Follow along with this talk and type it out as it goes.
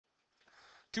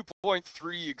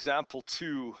2.3 example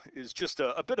 2 is just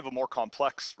a bit of a more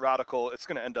complex radical. It's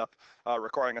going to end up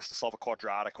requiring us to solve a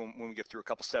quadratic when we get through a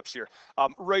couple steps here.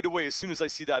 Right away, as soon as I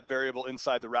see that variable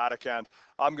inside the radicand,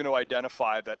 I'm going to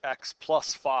identify that x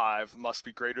plus 5 must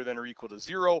be greater than or equal to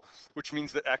 0, which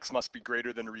means that x must be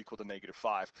greater than or equal to negative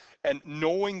 5. And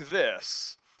knowing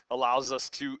this allows us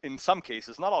to, in some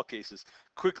cases, not all cases,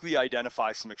 quickly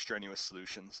identify some extraneous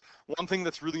solutions. One thing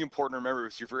that's really important to remember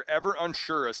is if you're ever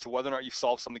unsure as to whether or not you've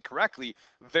solved something correctly,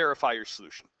 verify your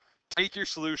solution. Take your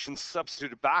solution,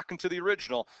 substitute it back into the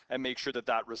original, and make sure that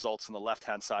that results in the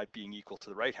left-hand side being equal to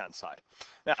the right-hand side.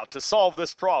 Now, to solve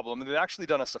this problem, they've actually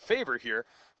done us a favor here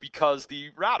because the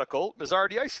radical is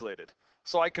already isolated.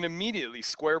 So I can immediately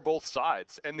square both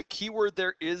sides. And the key word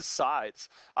there is sides.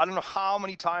 I don't know how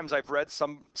many times I've read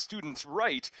some students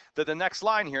write that the next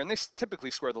line here, and they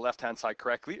typically square the left-hand side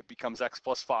correctly, it becomes x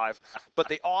plus 5, but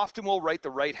they often will write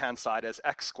the right-hand side as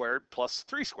x squared plus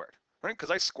 3 squared, right? Because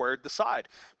I squared the side.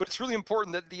 But it's really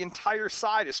important that the entire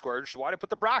side is squared, which is why I put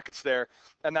the brackets there.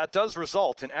 And that does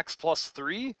result in x plus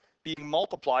 3 being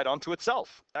multiplied onto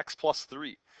itself, x plus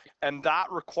 3. And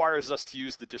that requires us to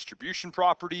use the distribution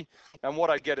property. And what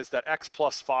I get is that x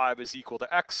plus 5 is equal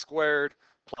to x squared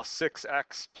plus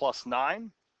 6x plus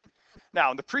 9. Now,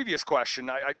 in the previous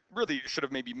question, I really should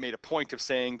have maybe made a point of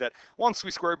saying that once we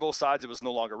squared both sides, it was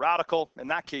no longer radical. In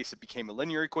that case, it became a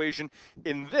linear equation.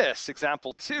 In this,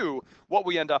 example 2, what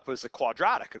we end up with is a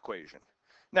quadratic equation.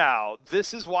 Now,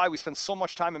 this is why we spend so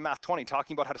much time in Math 20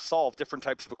 talking about how to solve different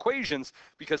types of equations,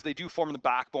 because they do form the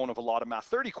backbone of a lot of Math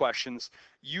 30 questions.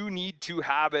 You need to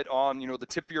have it on, the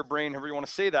tip of your brain, however you want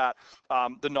to say that,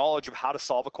 the knowledge of how to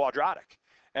solve a quadratic.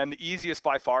 And the easiest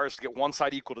by far is to get one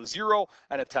side equal to 0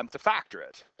 and attempt to factor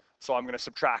it. So I'm going to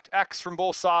subtract x from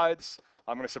both sides.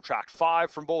 I'm going to subtract 5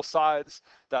 from both sides.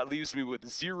 That leaves me with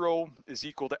 0 is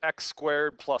equal to x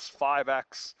squared plus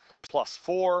 5x plus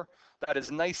 4. That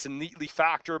is nice and neatly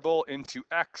factorable into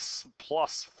x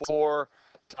plus 4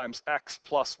 times x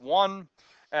plus 1.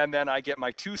 And then I get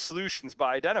my two solutions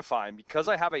by identifying. Because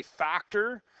I have a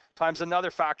factor times another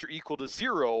factor equal to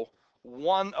 0,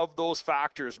 one of those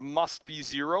factors must be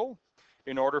 0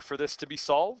 in order for this to be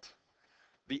solved.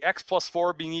 The x plus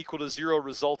 4 being equal to 0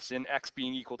 results in x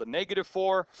being equal to negative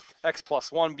 4. X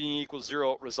plus 1 being equal to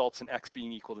 0 results in x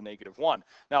being equal to negative 1.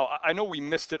 Now, I know we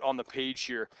missed it on the page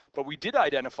here, but we did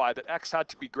identify that x had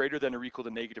to be greater than or equal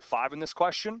to negative 5 in this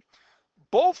question.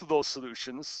 Both of those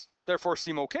solutions, therefore,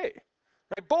 seem okay.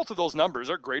 Right? Both of those numbers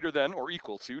are greater than or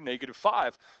equal to negative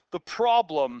 5. The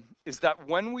problem is that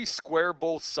when we square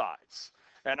both sides,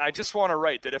 and I just want to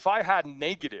write that if I had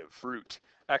negative root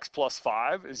x plus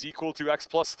 5 is equal to x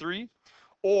plus 3,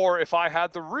 or if I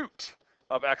had the root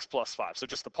of x plus 5, so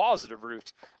just the positive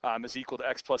root is equal to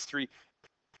x plus 3,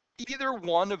 either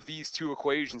one of these two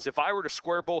equations, if I were to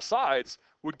square both sides,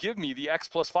 would give me the x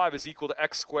plus 5 is equal to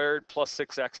x squared plus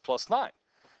 6x plus 9.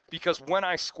 Because when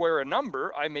I square a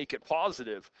number, I make it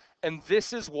positive. And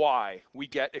this is why we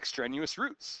get extraneous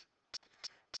roots.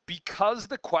 Because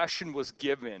the question was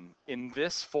given in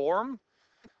this form,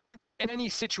 any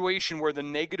situation where the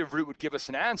negative root would give us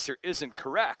an answer isn't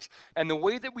correct. And the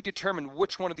way that we determine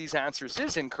which one of these answers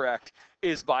is incorrect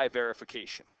is by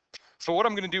verification. So what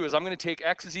I'm going to do is I'm going to take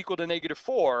x is equal to negative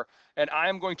 4, and I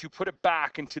am going to put it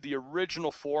back into the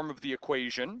original form of the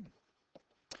equation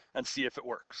and see if it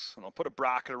works. And I'll put a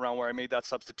bracket around where I made that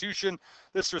substitution.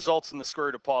 This results in the square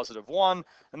root of positive 1,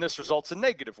 and this results in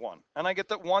negative 1. And I get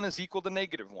that 1 is equal to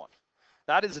negative 1.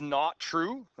 That is not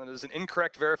true. That is an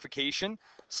incorrect verification.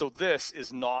 So this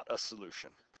is not a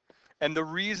solution. And the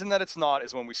reason that it's not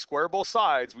is when we square both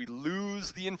sides, we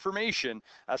lose the information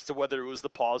as to whether it was the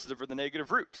positive or the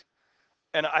negative root.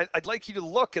 And I'd like you to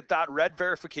look at that red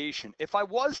verification. If I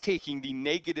was taking the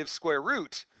negative square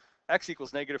root, x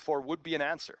equals negative 4 would be an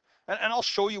answer. And I'll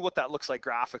show you what that looks like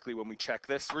graphically when we check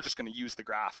this. We're just going to use the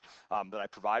graph that I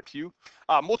provide to you.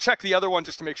 We'll check the other one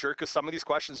just to make sure, because some of these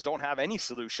questions don't have any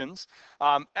solutions.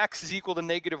 X is equal to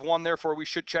negative 1, therefore we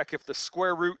should check if the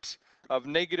square root of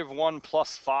negative 1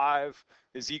 plus 5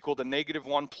 is equal to negative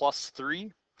 1 plus 3.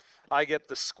 I get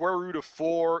the square root of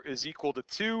 4 is equal to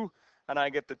 2, and I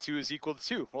get the 2 is equal to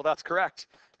 2. Well, that's correct.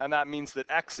 And that means that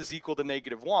x is equal to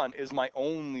negative 1 is my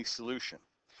only solution.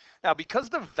 Now, because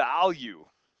the value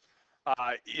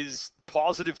is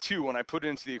positive 2 when I put it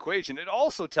into the equation, it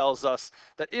also tells us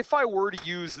that if I were to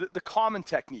use the common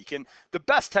technique, and the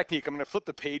best technique, I'm going to flip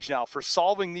the page now, for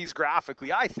solving these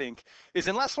graphically, I think, is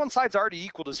unless one side's already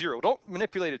equal to 0, don't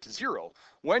manipulate it to 0.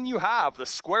 When you have the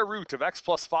square root of x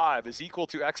plus 5 is equal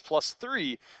to x plus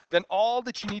 3, then all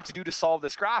that you need to do to solve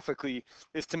this graphically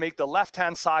is to make the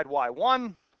left-hand side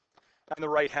y1 and the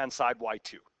right-hand side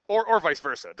y2. or vice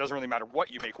versa. It doesn't really matter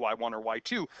what you make y1 or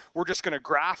y2. We're just going to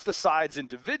graph the sides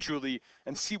individually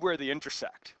and see where they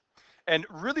intersect. And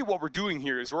really what we're doing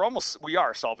here is we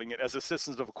are solving it as a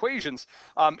system of equations,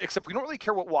 except we don't really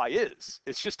care what y is.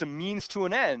 It's just a means to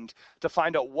an end to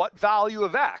find out what value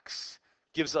of x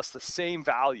gives us the same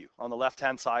value on the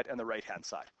left-hand side and the right-hand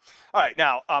side. All right,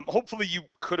 now, hopefully you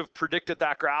could have predicted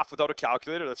that graph without a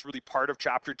calculator. That's really part of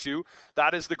chapter 2.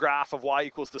 That is the graph of y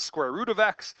equals the square root of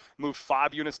x, moved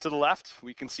 5 units to the left.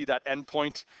 We can see that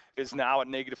endpoint is now at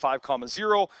 -5,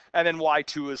 0, and then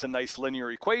y2 is a nice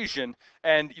linear equation.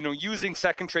 And using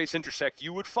second trace intersect,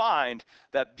 you would find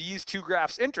that these two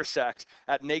graphs intersect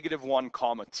at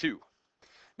 -1, 2.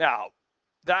 Now,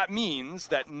 that means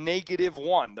that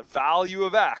 -1, the value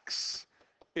of x,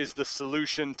 is the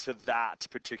solution to that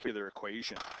particular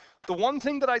equation. The one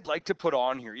thing that I'd like to put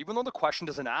on here, even though the question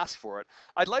doesn't ask for it,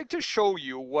 I'd like to show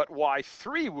you what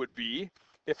y3 would be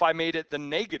if I made it the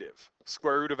negative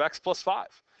square root of x plus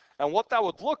 5. And what that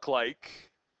would look like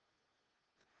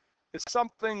is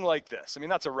something like this. I mean,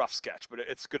 that's a rough sketch, but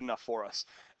it's good enough for us.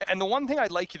 And the one thing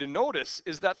I'd like you to notice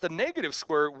is that the negative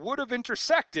square would have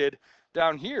intersected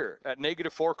down here at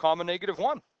 -4,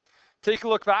 -1. Take a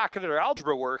look back at our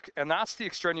algebra work, and that's the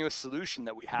extraneous solution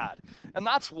that we had. And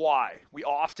that's why we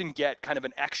often get kind of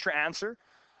an extra answer.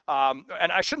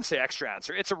 And I shouldn't say extra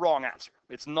answer. It's a wrong answer.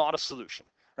 It's not a solution,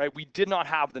 right? We did not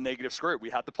have the negative square root. We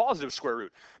had the positive square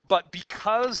root. But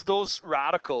because those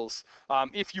radicals,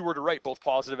 if you were to write both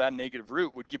positive and negative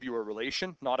root, would give you a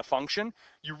relation, not a function,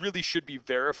 you really should be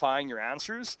verifying your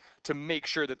answers to make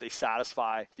sure that they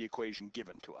satisfy the equation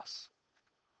given to us.